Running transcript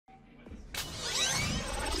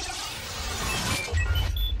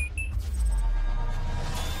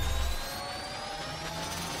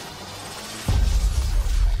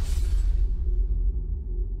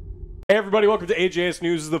Hey everybody, welcome to AJS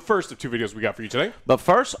News. This is the first of two videos we got for you today. But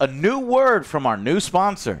first, a new word from our new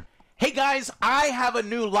sponsor. Hey guys, I have a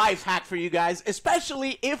new life hack for you guys,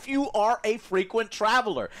 especially if you are a frequent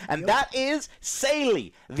traveler. And that is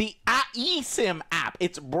Sony, the eSIM app.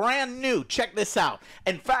 It's brand new. Check this out.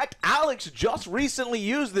 In fact, Alex just recently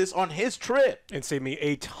used this on his trip. It saved me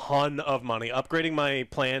a ton of money. Upgrading my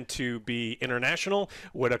plan to be international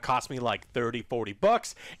would have cost me like 30, 40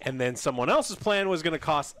 bucks. And then someone else's plan was going to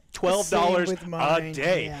cost $12 a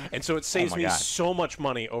day. Yeah. And so it saves me so much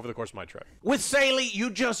money over the course of my trip. With Sony, you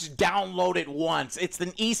just download it once. It's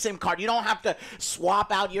an eSIM card. You don't have to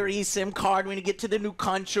swap out your eSIM card when you get to the new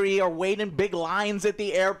country or wait in big lines at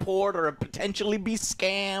the airport or potentially be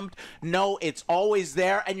scammed. No, it's always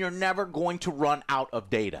there, and you're never going to run out of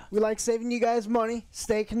data. We like saving you guys money.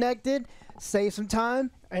 Stay connected, save some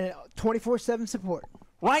time, and 24/7 support.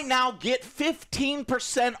 Right now, get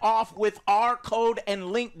 15% off with our code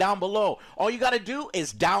and link down below. All you got to do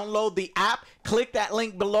is download the app, click that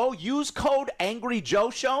link below, use code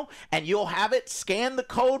AngryJoeShow, and you'll have it. Scan the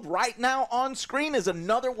code right now on screen is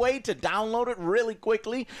another way to download it really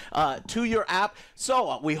quickly to your app.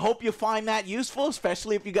 So we hope you find that useful,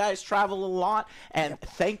 especially if you guys travel a lot. And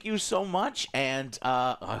thank you so much, and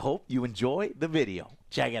I hope you enjoy the video.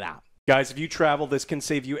 Check it out. Guys, if you travel, this can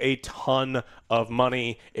save you a ton of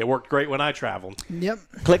money. It worked great when I traveled. Yep.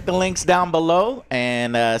 Click the links down below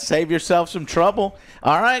and save yourself some trouble.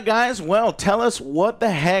 All right, guys. Well, tell us what the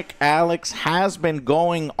heck, Alex, has been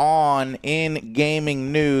going on in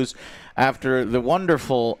gaming news after the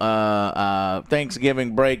wonderful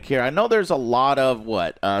Thanksgiving break here. I know there's a lot of,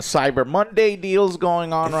 Cyber Monday deals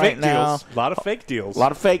going on right now. A lot of fake deals. A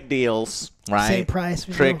lot of fake deals. Right, Same price.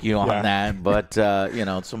 trick you on that, but you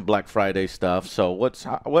know, some Black Friday stuff. So what's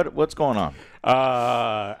going on?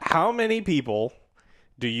 How many people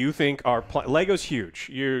do you think are Lego's huge?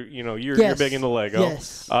 You're big into Lego.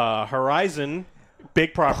 Yes. Horizon,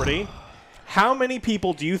 big property. How many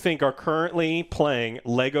people do you think are currently playing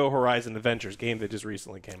Lego Horizon Adventures, game that just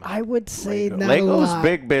recently came out? I would say not Lego's a lot.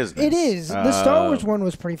 big business. It is. The Star Wars one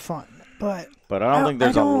was pretty fun, but I don't think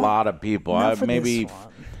there's a lot of people. Maybe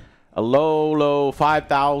a low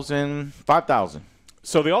 5,000. 5,000.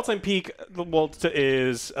 So the all-time peak,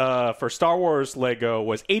 is for Star Wars Lego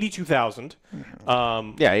was 82,000.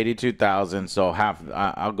 Yeah, 82,000. So half.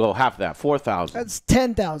 I'll go half that. 4,000. that's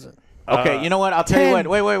 10,000. Okay, you know what? I'll tell you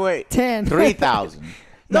what. Wait. 10. 3,000.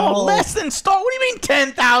 No, No. less than Star. What do you mean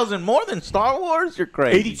 10,000? More than Star Wars? You're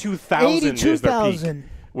crazy. 82,000 is their peak.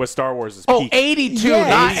 Was Star Wars' Oh, peak. 82, Yes.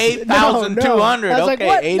 not 8,200. No. I was like, okay,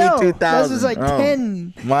 what? 82,000. No, this is like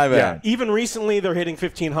 10. My bad. Yeah, even recently they're hitting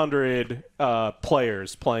 1,500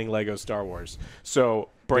 players playing Lego Star Wars. So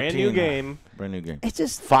brand new game. Brand new game. It's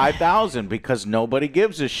just 5,000 because nobody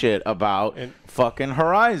gives a shit about fucking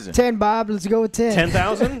Horizon. 10, Bob. Let's go with 10.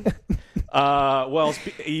 10,000? Well,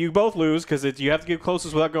 you both lose because you have to get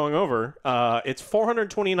closest without going over. It's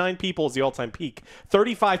 429 people is the all-time peak.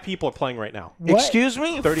 35 people are playing right now. What? Excuse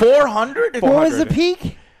me? 30 400? What was the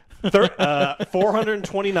peak?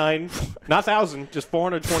 429, not 1,000, just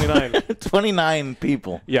 429. 29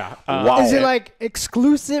 people. Yeah. Wow. Is it like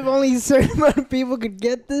exclusive? Only a certain amount of people could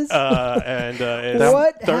get this? What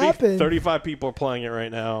happened? 35 people are playing it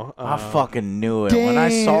right now. I fucking knew it. When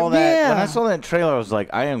I saw Damn, that, yeah. when I saw that trailer, I was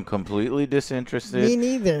like, I am completely disinterested. Me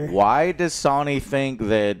neither. Why does Sony think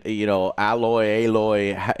that,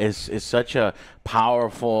 Aloy is such a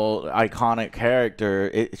powerful, iconic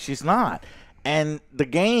character? She's not. And the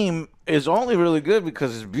game is only really good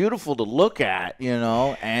because it's beautiful to look at,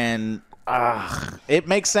 and it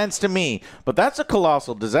makes sense to me. But that's a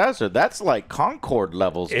colossal disaster. That's like Concord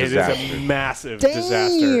levels disaster. It is a massive Damn.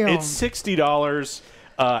 disaster. It's $60.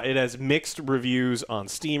 It has mixed reviews on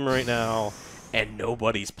Steam right now, and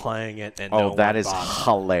nobody's playing it. And that is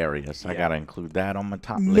hilarious. I got to include that on my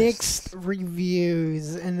top list. Mixed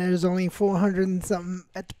reviews, and there's only 400 and something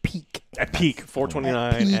at the peak. At peak,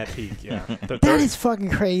 429 at peak. Yeah, That is fucking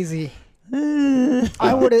crazy.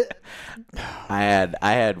 I would have. I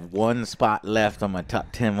had one spot left on my top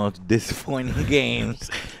 10 most disappointing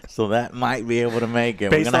games, so that might be able to make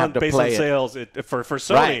it. We're gonna have to play it. Sales for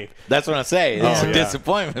Sony. Right. That's what I say. It's a yeah.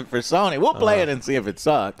 disappointment for Sony. We'll play it and see if it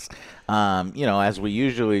sucks. As we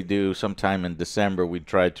usually do sometime in December, we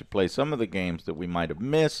try to play some of the games that we might have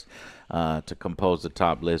missed to compose the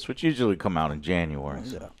top list, which usually come out in January.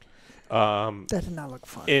 So. That did not look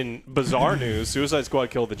fun. In bizarre news, Suicide Squad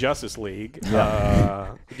killed the Justice League.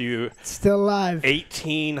 Still alive.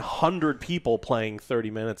 1,800 people playing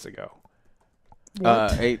 30 minutes ago.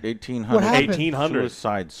 1,800. What happened? 1,800.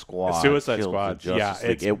 Suicide Squad. Suicide killed Squad. the Justice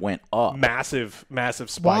League. It went up. Massive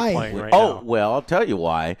spike Why? playing right Oh, now. well, I'll tell you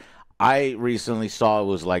why. I recently saw it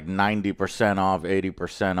was like 90% off,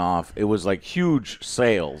 80% off. It was like huge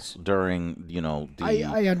sales during,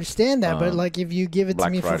 I understand that, but like if you give it to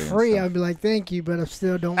Black me Friday for and free, stuff. I'd be like, thank you, but I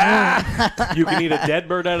still don't want it. You can eat a dead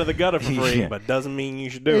bird out of the gutter for free, Yeah. but doesn't mean you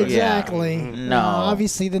should do it. Exactly. No.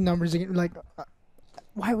 Obviously, the numbers are like,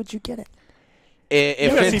 why would you get it?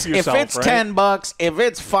 If gotta see it's for yourself, if it's right? $10, if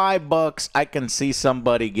it's $5, I can see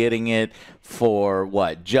somebody getting it for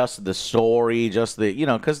what? Just the story, just the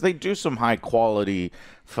because they do some high quality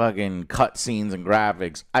fucking cutscenes and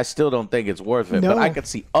graphics. I still don't think it's worth it, but I No. could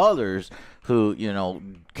see others who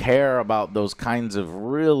care about those kinds of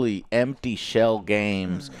really empty shell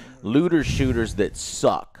games, looter shooters that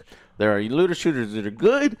suck. There are looter shooters that are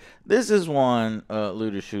good. This is one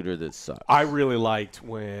looter shooter that sucks. I really liked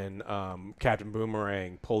when Captain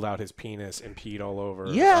Boomerang pulled out his penis and peed all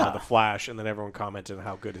over the Flash, and then everyone commented on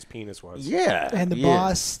how good his penis was. Yeah. And the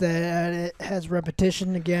boss that it has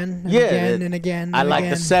repetition again and Yeah, again and again. I and like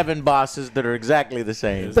again. the 7 bosses that are exactly the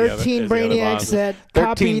same. 13 is the other Brainiacs boss. that 13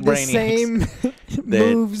 copied the Brainiacs same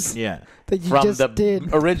moves Yeah. that you From just the did.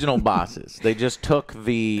 original bosses. They just took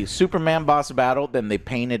the Superman boss battle, then they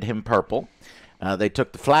painted him purple. They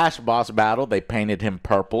took the Flash boss battle, they painted him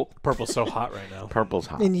purple. Purple's so hot right now. Purple's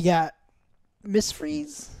hot. And you got Miss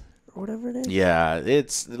Freeze or whatever it is. Yeah,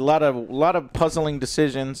 it's a lot of puzzling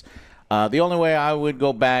decisions. The only way I would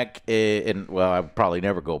go back, I would probably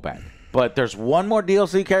never go back. But there's one more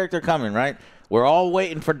DLC character coming, right? We're all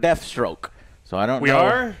waiting for Deathstroke. So I don't know. We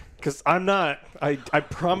are? Because I'm not. I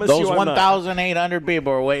promise Those you I'm not. 1,800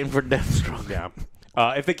 people are waiting for Deathstroke. Yeah.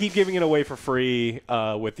 If they keep giving it away for free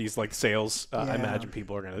with these like sales, I Yeah. imagine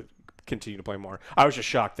people are going to continue to play more. I was just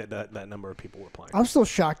shocked that number of people were playing. I'm still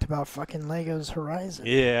shocked about fucking Lego's Horizon.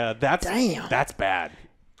 Yeah, that's bad.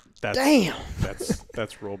 Damn.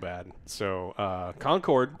 That's real bad. So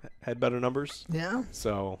Concord had better numbers. Yeah.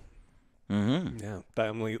 So yeah,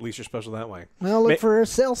 at least you're special that way. Well, look for a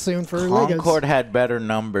sale soon for Concord Legos. had better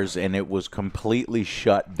numbers, and it was completely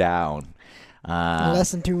shut down.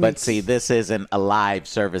 Less than 2 But weeks. see, this isn't a live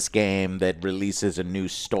service game that releases a new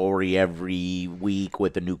story every week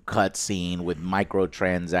with a new cutscene with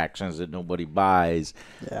microtransactions that nobody buys.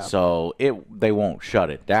 Yeah. So they won't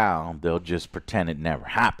shut it down. They'll just pretend it never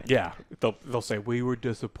happened. Yeah, they'll say we were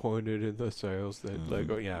disappointed in the sales that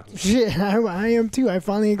Lego. Yeah, Shit, I am too. I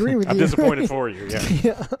finally agree with I'm you. disappointed for you.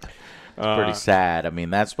 Yeah. Pretty sad. I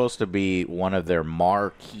mean, that's supposed to be one of their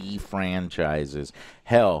marquee franchises.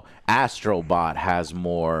 Hell, Astrobot has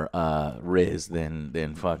more Riz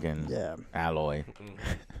than fucking Alloy.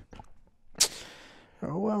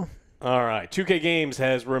 Oh, well. All right, 2K Games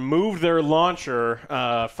has removed their launcher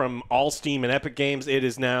from all Steam and Epic Games. It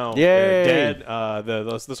is now dead.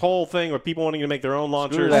 This whole thing with people wanting to make their own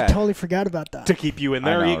launchers that. I totally forgot about that. to keep you in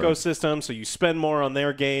their I know, right? ecosystem, so you spend more on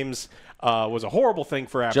their games, was a horrible thing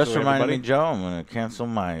for absolutely Just reminded everybody. me, Joe, I'm going to cancel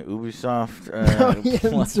my Ubisoft yeah,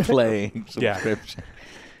 that's right. Play Yeah. subscription.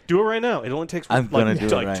 Do it right now. It only takes I'm gonna do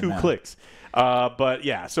it like right 2 now. clicks. But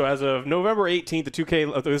yeah, so as of November 18th, the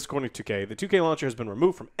 2K, this is according to 2K, the 2K launcher has been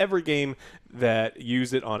removed from every game that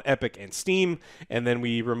used it on Epic and Steam. And then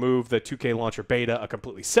we removed the 2K launcher beta, a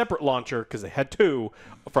completely separate launcher, because they had 2,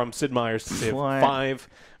 from Sid Meier's to Civ What? 5.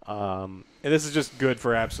 And this is just good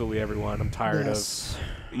for absolutely everyone. I'm tired Yes.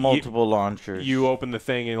 of Multiple launchers. you open the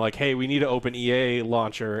thing and like, hey, we need to open EA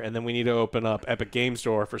launcher, and then we need to open up Epic Game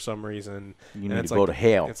Store for some reason. You And need it's to go to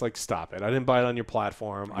hell. It's like, stop it. I didn't buy it on your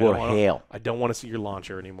platform. Go to hell. I don't want to see your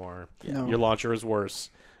launcher anymore. No. Your launcher is worse.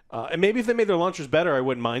 And maybe if they made their launchers better, I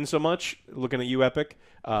wouldn't mind so much looking at you, Epic.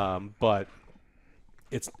 But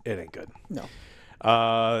it ain't good.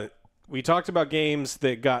 No. We talked about games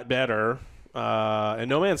that got better. And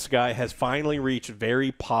No Man's Sky has finally reached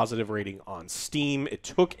very positive rating on Steam. It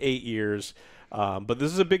took 8 years, but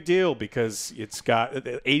this is a big deal because it's got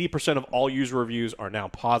 80% of all user reviews are now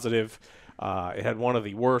positive. It had one of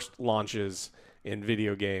the worst launches in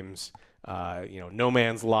video games. No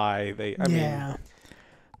Man's Lie. Yeah.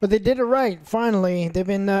 But they did it right, finally. They've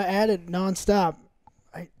been at it nonstop.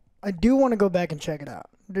 I do want to go back and check it out.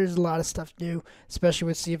 There's a lot of stuff to do, especially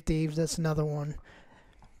with Sea of Thieves. That's another one.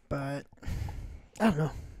 But I don't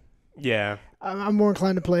know. Yeah. I'm more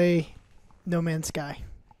inclined to play No Man's Sky.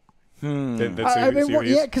 I've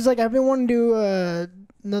Because I've been wanting to do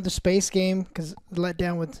another space game because let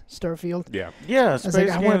down with Starfield. Yeah. Yeah, I was like,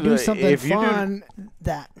 I want to do something if you do- fun.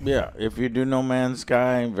 if you do No Man's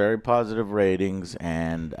Sky, very positive ratings,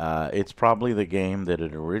 and it's probably the game that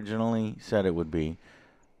it originally said it would be.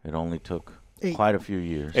 It only took 8. quite a few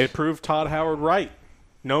years. It proved Todd Howard right.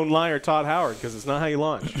 Known liar Todd Howard, because it's not how you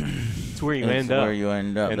launch. It's it's where you It's end up. where you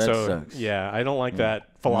end up. And That so, sucks. yeah, I don't like that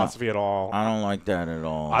philosophy at all. I don't like that at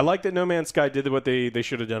all. I like that No Man's Sky did what they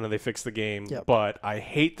should have done and they fixed the game. Yep. But I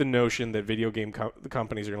hate the notion that video game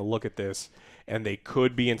companies are going to look at this and they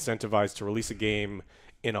could be incentivized to release a game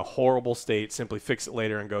in a horrible state, simply fix it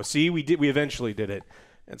later and go, see, we eventually did it.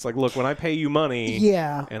 It's like, look, when I pay you money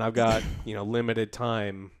and I've got, limited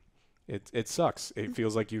time, it sucks. It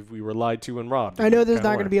feels like we were lied to and robbed. I know there's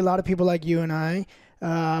not going to be a lot of people like you and I.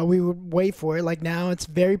 We would wait for it. Like now, it's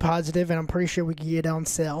very positive, and I'm pretty sure we can get it on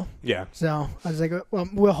sale. Yeah. So I was like, well,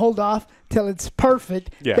 we'll hold off till it's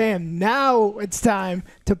perfect. Yeah. Bam! Now it's time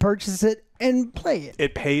to purchase it and play it.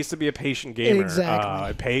 It pays to be a patient gamer. Exactly.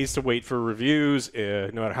 It pays to wait for reviews. No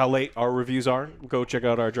matter how late our reviews are, go check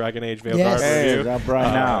out our Dragon Age Veilguard Yes. Hey, review. it's up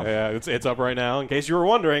right now. Yeah, it's up right now. In case you were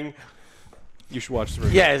wondering, you should watch the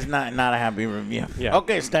review. Yeah, it's not a happy review. Yeah.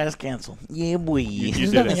 Okay, status cancel. Yeah, boy. You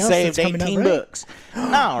There's did nothing it. else Saved that's coming up, 18 right? bucks. No,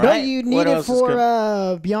 No, right? you What need it else is good?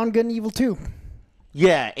 for Beyond Good and Evil 2.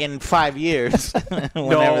 Yeah, in 5 years. Whenever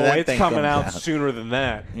No, that it's thing coming comes out sooner than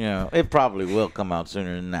that. Yeah, it probably will come out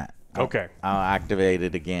sooner than that. Okay. I'll activate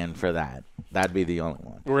it again for that. That'd be the only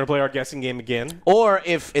one. We're going to play our guessing game again. Or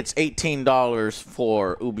if it's $18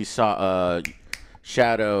 for Ubisoft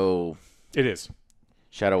Shadow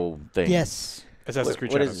thing. Yes. Assassin's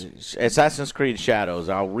Creed What Shadows. is it? Assassin's Creed Shadows.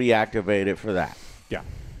 I'll reactivate it for that. Yeah.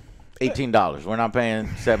 $18. We're not paying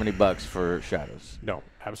 $70 for Shadows. No,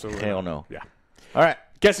 absolutely. Hell not. no. Yeah. All right.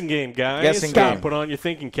 Guessing game, guys. Guessing game. Put on your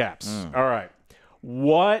thinking caps. All right.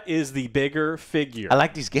 What is the bigger figure? I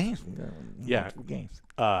like these games. Yeah. Games.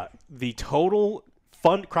 The total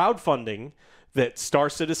crowdfunding that Star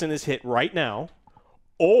Citizen has hit right now,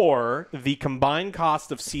 or the combined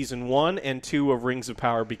cost of Season 1 and 2 of Rings of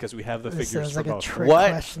Power, because we have the This figures sounds for like a both. trick What?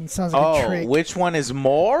 question. Sounds like a trick. Which one is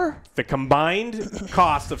more? The combined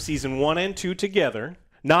cost of Season 1 and 2 together,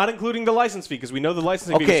 not including the license fee, because we know the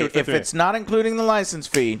licensing fee Okay, is if it's not including the license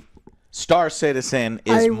fee, Star Citizen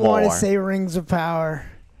is I more. want to say Rings of Power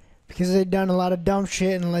because they've done a lot of dumb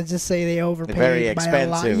shit, and let's just say they overpaid Very by a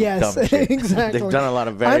lot. expensive Yes, dumb shit. exactly. They've done a lot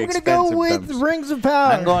of very I'm gonna go expensive with dumb shit. Rings of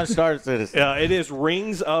Power. I'm going Star Citizen. It is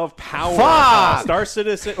Rings of Power. Fuck! Star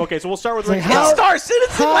Citizen. Okay, so we'll start with like Rings of how- Power. Star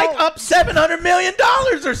Citizen how- like up $700 million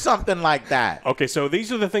or something like that. Okay, so these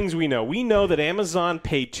are the things we know. We know that Amazon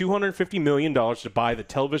paid $250 million to buy the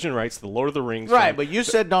television rights to the Lord of the Rings. Right, from- but you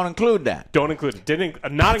said don't include that. don't include it. Didn't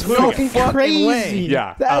not including fucking it. fucking crazy. way.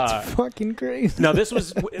 Yeah, That's fucking crazy. Now this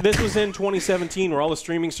was in 2017, where all the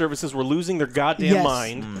streaming services were losing their goddamn Yes.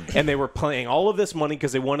 mind, and they were paying all of this money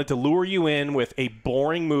because they wanted to lure you in with a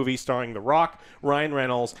boring movie starring The Rock, Ryan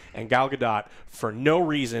Reynolds, and Gal Gadot for no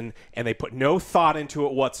reason, and they put no thought into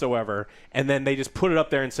it whatsoever, and then they just put it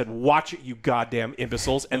up there and said, "Watch it, you goddamn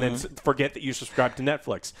imbeciles," and then forget that you subscribe to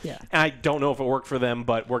Netflix. Yeah. And I don't know if it worked for them,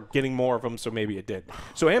 but we're getting more of them, so maybe it did.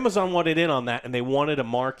 So Amazon wanted in on that, and they wanted a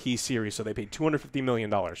marquee series, so they paid $250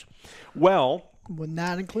 million. Well, Would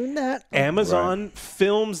not include that. Amazon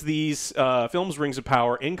films films Rings of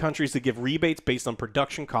Power in countries that give rebates based on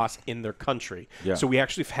production costs in their country. Yeah. So we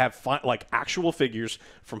actually have actual figures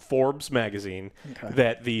from Forbes magazine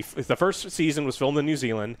that the first season was filmed in New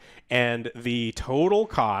Zealand, and the total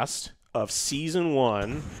cost of season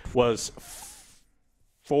 1 was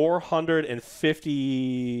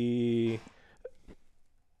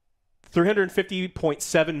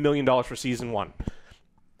 $350.7 million for season 1.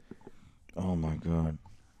 Oh my god.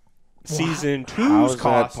 Season How 2's is that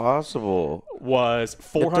cost possible? was It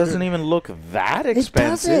 400. doesn't even look that It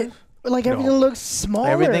expensive. doesn't. Like everything looks smaller.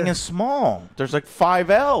 Everything is small. There's like 5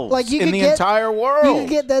 elves like you in could the get, entire world. You could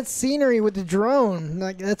get that scenery with the drone.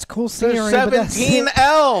 Like that's cool scenery. There's but that's 17 it.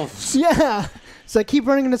 elves. Yeah. So keep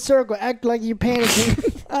running in a circle. Act like you're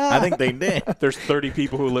panicking. I think they did. There's 30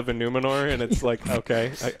 people who live in Numenor, and it's like,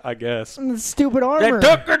 okay, I guess. Stupid They armor.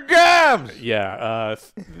 took her gems. Yeah,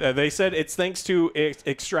 they said it's thanks to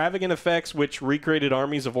extravagant effects which recreated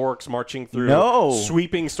armies of orcs marching through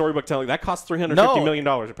sweeping storybook telling. That cost $350 million,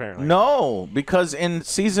 apparently. No, because in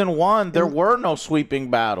season 1 there were no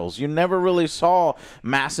sweeping battles. You never really saw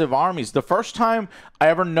massive armies. The first time I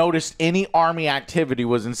ever noticed any army activity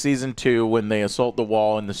was in season 2 when they assault the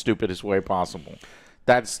wall in the stupidest way possible.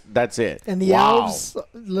 That's it. And the elves,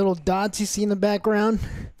 little dots you see in the background.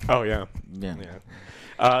 Oh, yeah.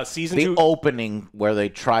 Yeah. Season The 2. opening where they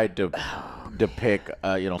tried to depict,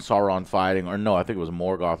 Sauron fighting, or no, I think it was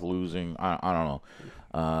Morgoth losing. I don't know.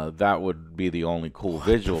 That would be the only cool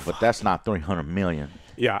visual, but that's not $300 million.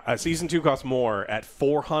 Yeah, season 2 costs more at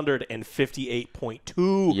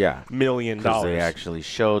 $458.2 million. Because they actually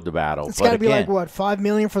showed the battle. It's But got to be again, like, what, $5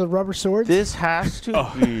 million for the rubber swords? This has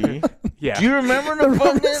to be Yeah. Do you remember The the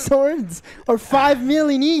running fucking swords are $5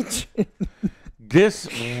 million each. this?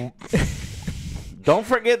 Don't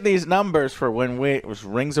forget these numbers for when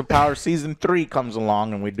Rings of Power Season 3 comes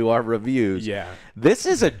along and we do our reviews. Yeah. This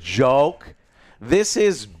is a joke. This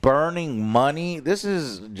is burning money. This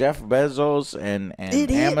is Jeff Bezos and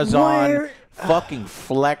Amazon fucking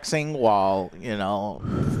flexing while,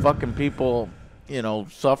 fucking people,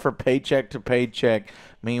 suffer paycheck to paycheck.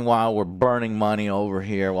 Meanwhile, we're burning money over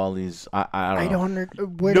here while these, I don't know.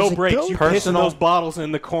 Where No does it breaks. go? You Personal- pissing those bottles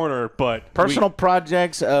in the corner, but Personal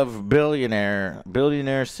projects of billionaire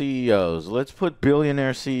CEOs. Let's put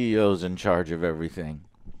billionaire CEOs in charge of everything.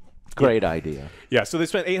 Great idea. Yeah, so they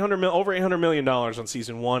spent over $800 million on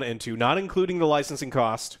season 1 and 2, not including the licensing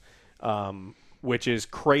cost, which is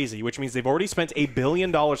crazy. Which means they've already spent $1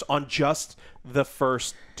 billion on just the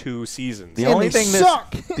first 2 seasons. The And only they thing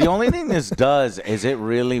suck. the only thing this does is it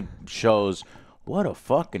really shows what a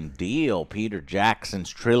fucking deal Peter Jackson's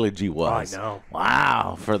trilogy was. I know.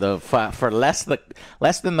 Wow, for less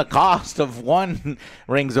than the cost of one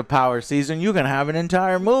Rings of Power season, you can have an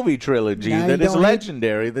entire movie trilogy Now that you is don't hate-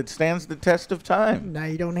 legendary, that stands the test of time. Now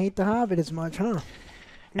you don't hate The Hobbit as much, huh?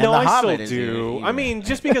 And No, The I Hobbit still is do. even- I mean,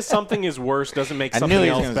 just because something is worse doesn't make I knew something he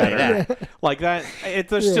was else gonna say better. that. Like that,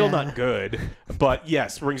 they're still Yeah. not good. But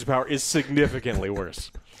yes, Rings of Power is significantly worse.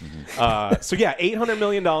 So yeah, $800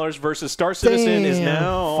 million versus Star Citizen is Damn.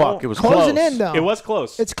 now. Fuck, it was Closing close. in, though. It was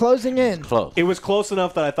close. It's closing in. Close. It was close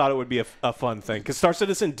enough that I thought it would be a fun thing because Star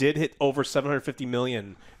Citizen did hit over 750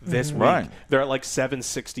 million this week. Right. They're at like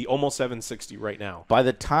 760, almost 760 right now. By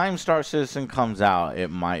the time Star Citizen comes out, it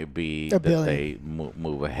might be $1 that billion. they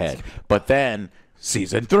move ahead. But then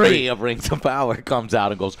Season 3 of Rings of Power comes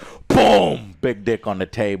out and goes, boom, big dick on the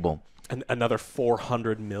table. And another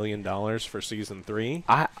 $400 million for season 3.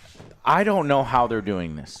 I don't know how they're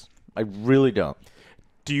doing this. I really don't.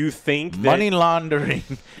 Do you think that Money laundering,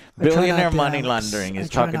 billionaire not to, money Alex. laundering is I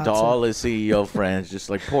try talking not to to. all his CEO friends, just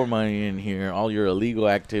like pour money in here, all your illegal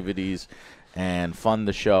activities, and fund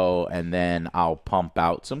the show, and then I'll pump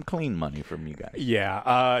out some clean money from you guys.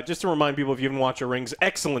 Yeah, just to remind people, if you haven't watched our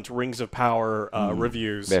excellent Rings of Power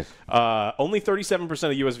reviews, Yes. only 37%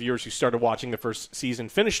 of U.S. viewers who started watching the first season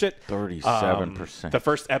finished it. 37%. The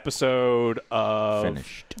first episode of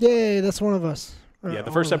Finished. Yay, that's one of us. Or Yeah, the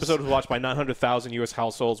all first of us. episode was watched by 900,000 U.S.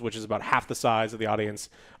 households, which is about half the size of the audience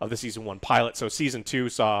of the season 1 pilot. So season 2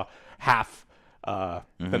 saw half the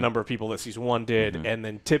number of people that season 1 did, and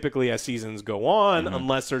then typically as seasons go on,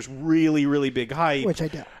 unless there's really, really big hype, Which I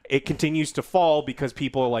doubt. it continues to fall because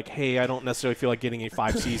people are like, hey, I don't necessarily feel like getting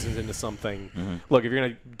 5 seasons into something. Look, if you're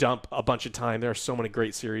going to dump a bunch of time, there are so many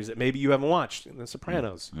great series that maybe you haven't watched. The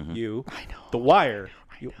Sopranos, you, The Wire,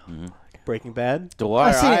 you, Breaking Bad. The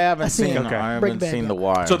Wire. seen it. I I've haven't seen seen. it. Okay. I Breaking haven't Bad, seen yeah. The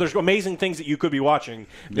Wire. So there's amazing things that you could be watching.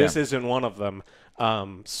 This Yeah. isn't one of them.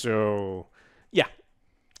 So, yeah,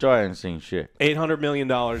 I haven't seen shit. $800 million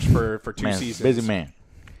for 2 Man, seasons. busy man.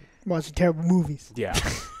 Watching terrible movies. Yeah.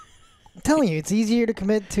 I'm telling you, it's easier to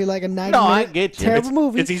commit to like a 90 No, I minute get you. terrible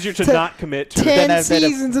movie. It's easier to not commit to. 10 Then a-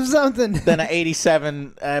 seasons of something. Then an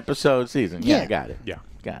 87 episode season. Yeah, Yeah. got it. Yeah.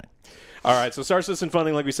 Got it. All right, so Star Citizen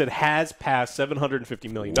funding, like we said, has passed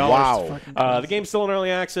 $750 million. Wow. The game's still in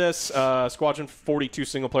early access. Squadron 42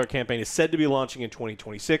 single-player campaign is said to be launching in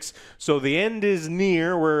 2026. So the end is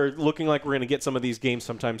near. We're looking like we're going to get some of these games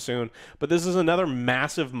sometime soon. But this is another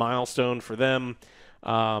massive milestone for them.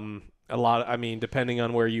 Depending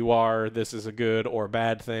on where you are, this is a good or a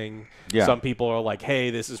bad thing. Yeah. Some people are like, hey,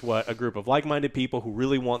 this is what a group of like-minded people who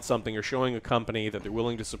really want something are showing a company that they're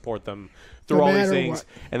willing to support them through No all these matter things. what.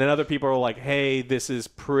 And then other people are like, hey, this is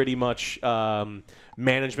pretty much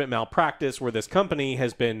management malpractice where this company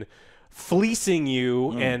has been fleecing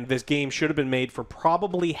you, and this game should have been made for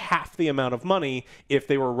probably half the amount of money if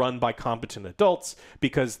they were run by competent adults,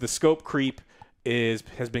 because the scope creep has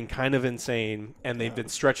been kind of insane, and they've been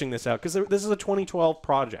stretching this out because this is a 2012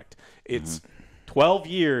 project. It's 12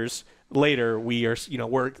 years later. We are,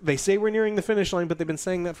 they say we're nearing the finish line, but they've been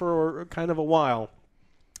saying that for kind of a while,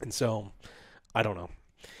 and so I don't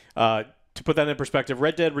know. To put that in perspective,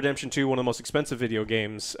 Red Dead Redemption 2, one of the most expensive video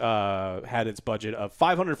games, had its budget of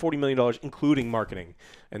 $540 million, including marketing,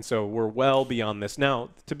 and so we're well beyond this. Now,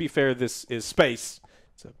 to be fair, this is space.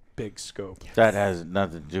 It's a big scope. That has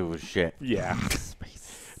nothing to do with shit. Yeah.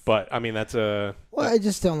 But, I mean, that's a... Well, I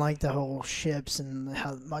just don't like the whole ships and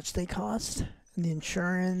how much they cost. And the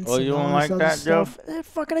insurance. Oh, and you all don't this like other that, Joe? stuff. They're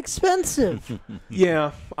fucking expensive.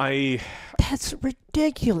 Yeah, That's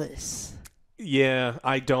ridiculous. Yeah,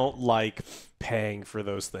 I don't like paying for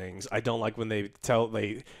those things. I don't like when they say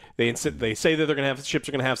that they're going to have ships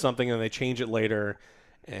are going to have something and they change it later,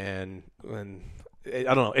 and I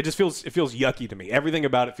don't know. It feels yucky to me. Everything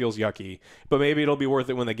about it feels yucky. But maybe it'll be worth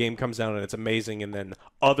it when the game comes out and it's amazing, and then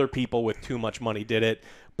other people with too much money did it.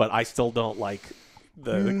 But I still don't like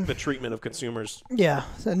the treatment of consumers. Yeah,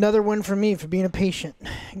 it's another one for me for being a patient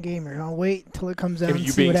gamer. I'll wait until it comes out. If and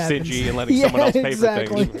you see being what happens. stingy and letting someone else pay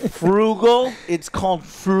exactly. for things. Frugal. It's called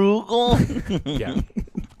frugal. Yeah.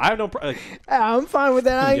 I have no I'm fine with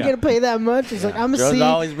that. I ain't Yeah. gonna pay that much. It's like I'm gonna Joe's see.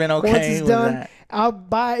 always been okay once it's with done, that. I'll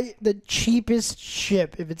buy the cheapest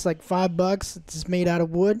ship. If it's like $5, it's just made out of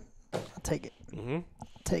wood. I'll take it. Mm-hmm.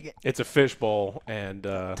 Take it. It's a fishbowl, and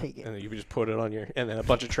Take it. and you just put it on your, and then a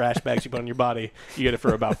bunch of trash bags you put on your body. You get it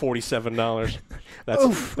for about $47.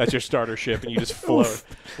 That's your starter ship, and you just float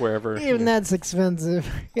wherever. Even that's expensive.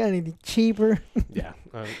 Got anything cheaper? Yeah,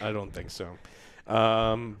 I don't think so.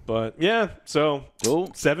 But yeah, so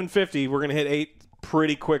Cool. 750. We're gonna hit 8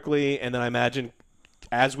 pretty quickly, and then I imagine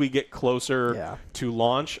as we get closer to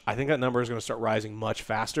launch, I think that number is going to start rising much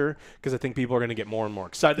faster because I think people are going to get more and more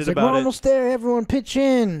excited It's like, about we're it. almost there. Everyone pitch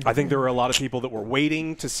in. I think there were a lot of people that were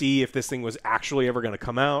waiting to see if this thing was actually ever going to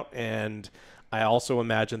come out, and I also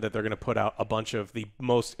imagine that they're going to put out a bunch of the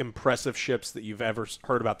most impressive ships that you've ever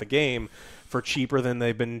heard about the game for cheaper than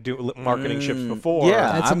they've been marketing ships before.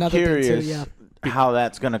 Yeah, That's I'm another thing, too, curious yeah. how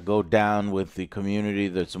that's going to go down with the community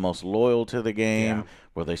that's the most loyal to the game, Yeah.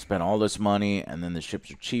 where they spend all this money and then the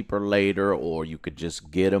ships are cheaper later, or you could just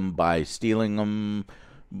get them by stealing them,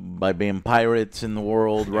 by being pirates in the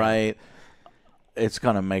world, right? It's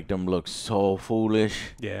going to make them look so foolish.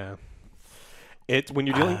 Yeah. It's when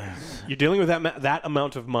you're dealing with that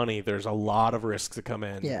amount of money. There's a lot of risks that come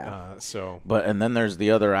in. Yeah. And then there's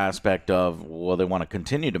the other aspect of, well, they want to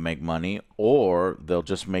continue to make money, or they'll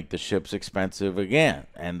just make the ships expensive again,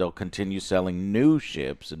 and they'll continue selling new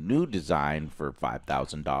ships, a new design for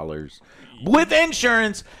 $5,000 with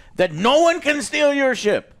insurance that no one can steal your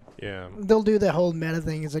ship. Yeah. They'll do the whole meta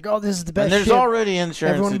thing. It's like, oh, this is the best And there's ship. already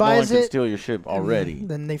insurance Everyone that no one buys can it, steal your ship already.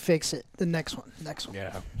 Then they fix it. The next one.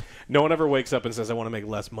 Yeah. No one ever wakes up and says, I want to make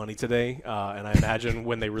less money today. And I imagine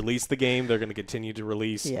when they release the game, they're going to continue to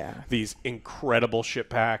release these incredible ship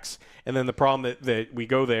packs. And then the problem that we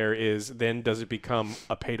go there is then does it become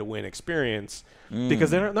a pay-to-win experience?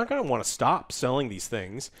 Because they're not going to want to stop selling these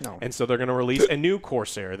things. No. And so they're going to release a new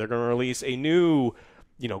Corsair. They're going to release a new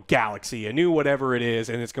Galaxy, a new whatever it is,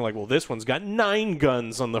 and it's going to well, this one's got 9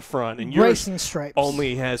 guns on the front, and yours Racing stripes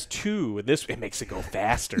only has 2, and it makes it go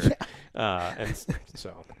faster. And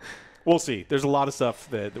so we'll see. There's a lot of stuff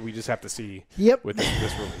that we just have to see with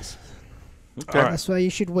this release. Okay. All right. That's why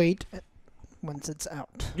you should wait once it's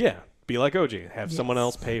out. Yeah, be like OG. Have someone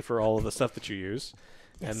else pay for all of the stuff that you use,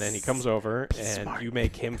 and then he comes over, and you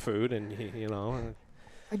make him food, and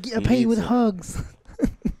I pay you with hugs.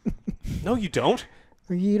 No, you don't.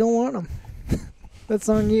 Or you don't want them. That's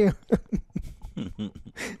on you.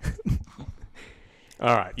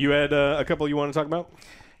 All right. You had a couple you want to talk about?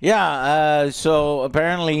 Yeah, so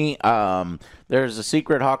apparently there's a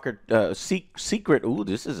secret hawker, this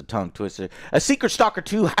is a tongue twister, a Secret Stalker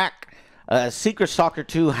 2 hack. Secret Stalker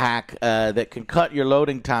 2 hack that can cut your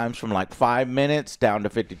loading times from like 5 minutes down to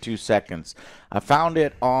 52 seconds. I found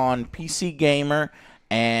it on PC Gamer,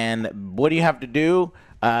 and what do you have to do?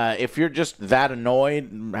 If you're just that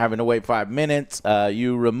annoyed having to wait 5 minutes,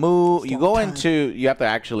 you have to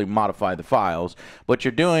actually modify the files. What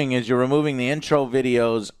you're doing is you're removing the intro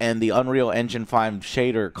videos and the Unreal Engine 5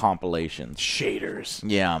 shader compilations. Shaders.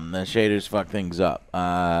 Yeah, the shaders fuck things up.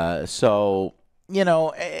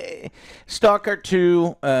 Stalker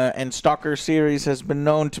 2 and Stalker series has been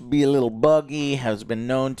known to be a little buggy, has been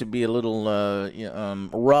known to be a little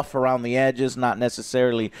rough around the edges, not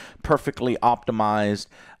necessarily perfectly optimized.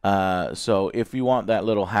 So if you want that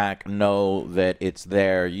little hack, know that it's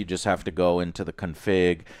there. You just have to go into the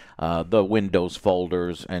config, the Windows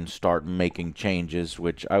folders, and start making changes,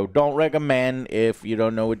 which I don't recommend if you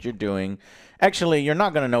don't know what you're doing. Actually, you're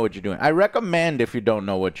not going to know what you're doing. I recommend if you don't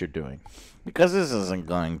know what you're doing. Because this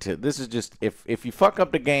is just, if you fuck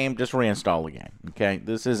up the game, just reinstall the game, okay?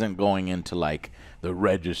 This isn't going into, like, the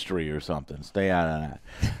registry or something. Stay out of that.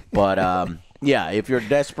 But, yeah, if you're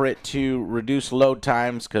desperate to reduce load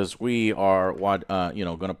times, because we are,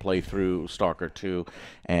 going to play through Stalker 2,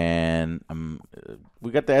 and we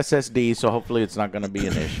got the SSD, so hopefully it's not going to be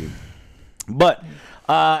an issue. But,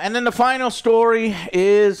 and then the final story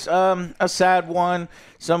is a sad one,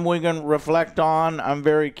 something we can reflect on. I'm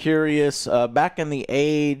very curious. Back in the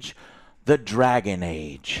age The Dragon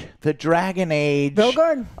Age. The Dragon Age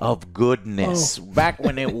Veilguard? of goodness. Back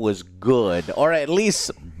when it was good, or at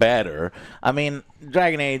least better. I mean,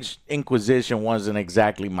 Dragon Age Inquisition wasn't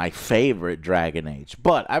exactly my favorite Dragon Age.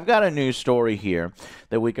 But I've got a new story here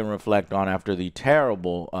that we can reflect on after the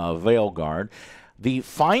terrible Veilguard. The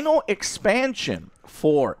final expansion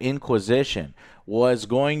for Inquisition was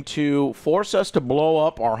going to force us to blow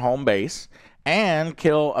up our home base and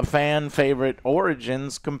kill a fan favorite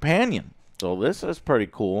Origins companion. So this is pretty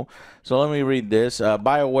cool. So let me read this.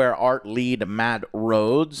 BioWare art lead Matt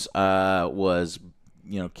Rhodes was,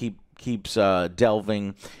 keeps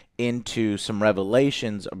delving into some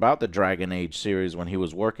revelations about the Dragon Age series when he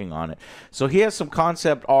was working on it. So he has some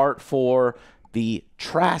concept art for the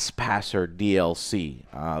Trespasser DLC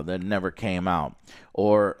that never came out,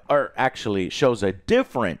 or actually shows a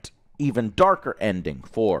different, even darker ending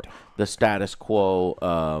for the status quo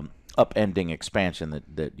upending expansion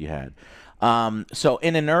that you had. So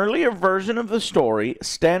in an earlier version of the story,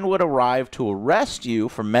 Sten would arrive to arrest you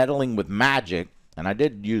for meddling with magic, and I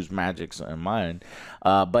did use magic in mine,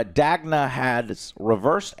 but Dagna had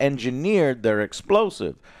reverse engineered their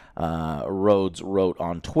explosive, Rhodes wrote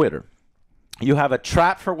on Twitter. You have a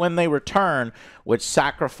trap for when they return, which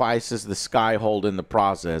sacrifices the Skyhold in the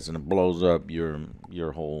process, and it blows up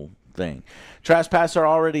your whole thing. Trespasser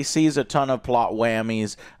already sees a ton of plot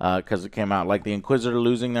whammies because it came out, like the Inquisitor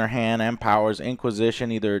losing their hand and powers,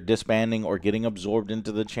 Inquisition either disbanding or getting absorbed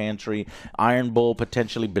into the Chantry, Iron Bull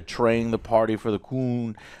potentially betraying the party for the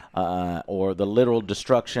Khun, or the literal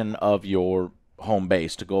destruction of your home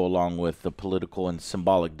base to go along with the political and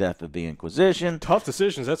symbolic death of the Inquisition. Tough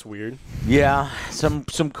decisions. That's weird. Yeah, some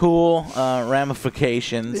cool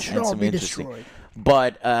ramifications. They should and all some be interesting. destroyed.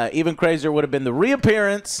 But even crazier would have been the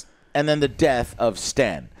reappearance and then the death of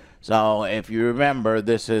Sten. So if you remember,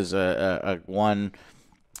 this is a one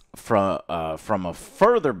from a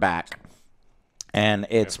further back, and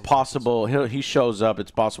it's possible he shows up.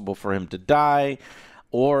 It's possible for him to die,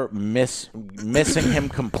 or missing him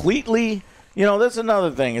completely. You know, that's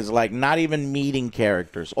another thing, is like not even meeting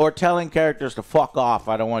characters or telling characters to fuck off.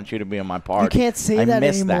 I don't want you to be in my party. You can't say that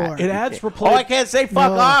anymore. It adds Oh, I can't say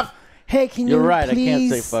fuck off. Hey, can You're you right. please, I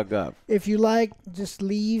can't say fuck up. if you like, just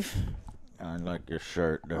leave. I like your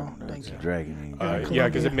shirt. thank you. Dragon Age. Yeah,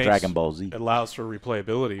 because it makes Dragon Ball Z. it allows for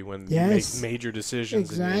replayability when you Yes. make major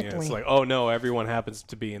decisions. And, Exactly. it's like, oh no, everyone happens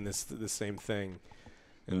to be in this same thing.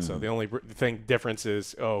 And so the only difference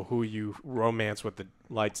is, who you romance with the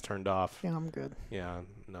lights turned off. Yeah, I'm good. Yeah,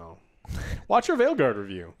 no. Watch our Veilguard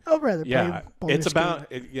review. I'd rather Yeah, play Baldur's it's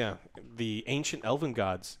about the ancient elven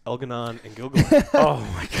gods, Elganon and Gilgalad. Oh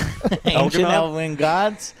my god. Ancient Elganon? elven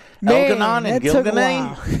gods? Man, Elganon and that took a Gilgalad?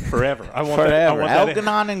 while. Forever. I want Forever. That, I want that.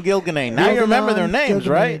 Elganon and Gilgalad. Now you remember their Elganon, names, Gilgalad.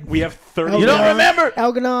 right? We have 30. You don't Elganon, remember?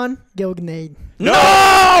 Elganon, Gilgalad. No!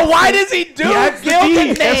 Why does he do He adds the D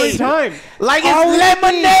every Gilgalad? time. Like Always it's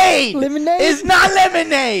lemonade. Lemonade? It's not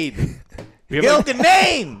lemonade. We have like-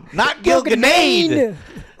 Gilgalad, not Gilgalad.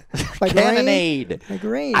 Like Cannonade. rain. Like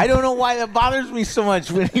rain. I don't know why that bothers me so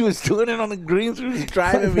much. When he was doing it on the green screen, it was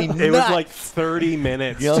driving me nuts. It was like 30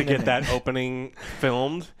 minutes to Gilgalad. get that opening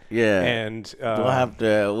filmed. Yeah. And We'll have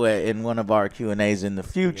to, in one of our Q&As in the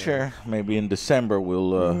future, maybe in December,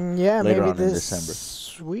 we'll, yeah, later maybe on in this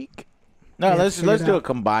December. week. No, Yeah, let's figure it do a out.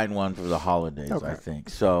 combined one for the holidays, I Okay. think.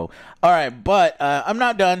 So, all right, but I'm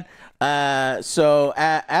not done. So,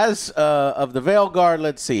 as of the Veilguard,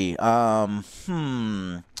 let's see.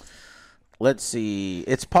 Let's see.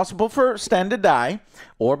 It's possible for Sten to die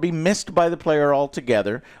or be missed by the player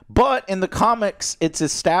altogether, but in the comics, it's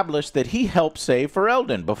established that he helped save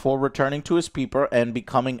Ferelden before returning to his people and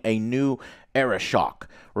becoming a new Arishok,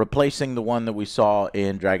 replacing the one that we saw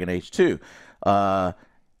in Dragon Age 2.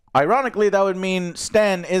 Ironically, that would mean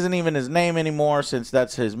Sten isn't even his name anymore, since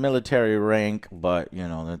that's his military rank, but, you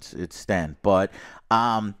know, it's Sten. But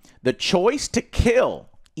the choice to kill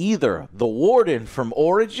either the Warden from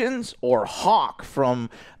Origins or Hawk from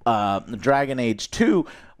Dragon Age 2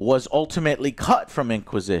 was ultimately cut from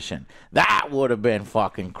Inquisition. That would have been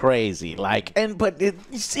fucking crazy. You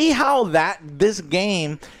see how this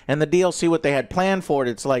game and the DLC, what they had planned for it,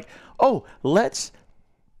 it's like, oh, let's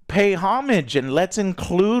pay homage and let's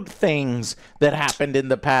include things that happened in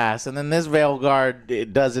the past. And then this Veilguard,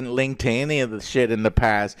 it doesn't link to any of the shit in the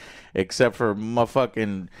past except for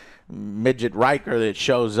motherfucking midget Riker that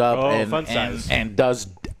shows up fun size. and does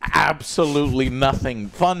absolutely nothing.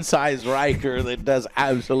 Fun size Riker that does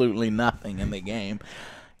absolutely nothing in the game.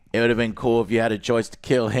 It would have been cool if you had a choice to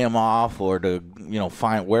kill him off or to,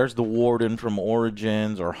 find where's the Warden from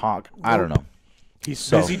Origins or Hawk. I don't know.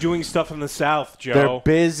 He's busy doing stuff in the South, Joe. They're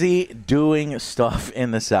busy doing stuff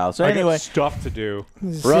in the South. So I anyway, got stuff to do.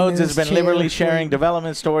 Rhodes has been liberally sharing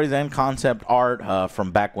development stories and concept art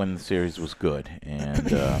from back when the series was good.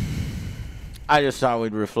 And I just thought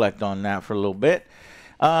we'd reflect on that for a little bit.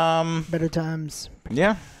 Better times.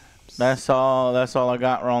 Yeah, that's all I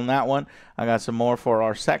got on that one. I got some more for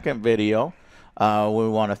our second video. We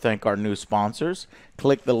want to thank our new sponsors.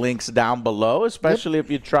 Click the links down below, especially if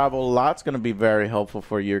you travel a lot. It's going to be very helpful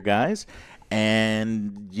for you guys.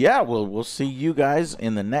 And yeah, we'll see you guys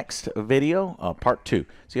in the next video, part 2.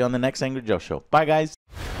 See you on the next Angry Joe Show. Bye, guys.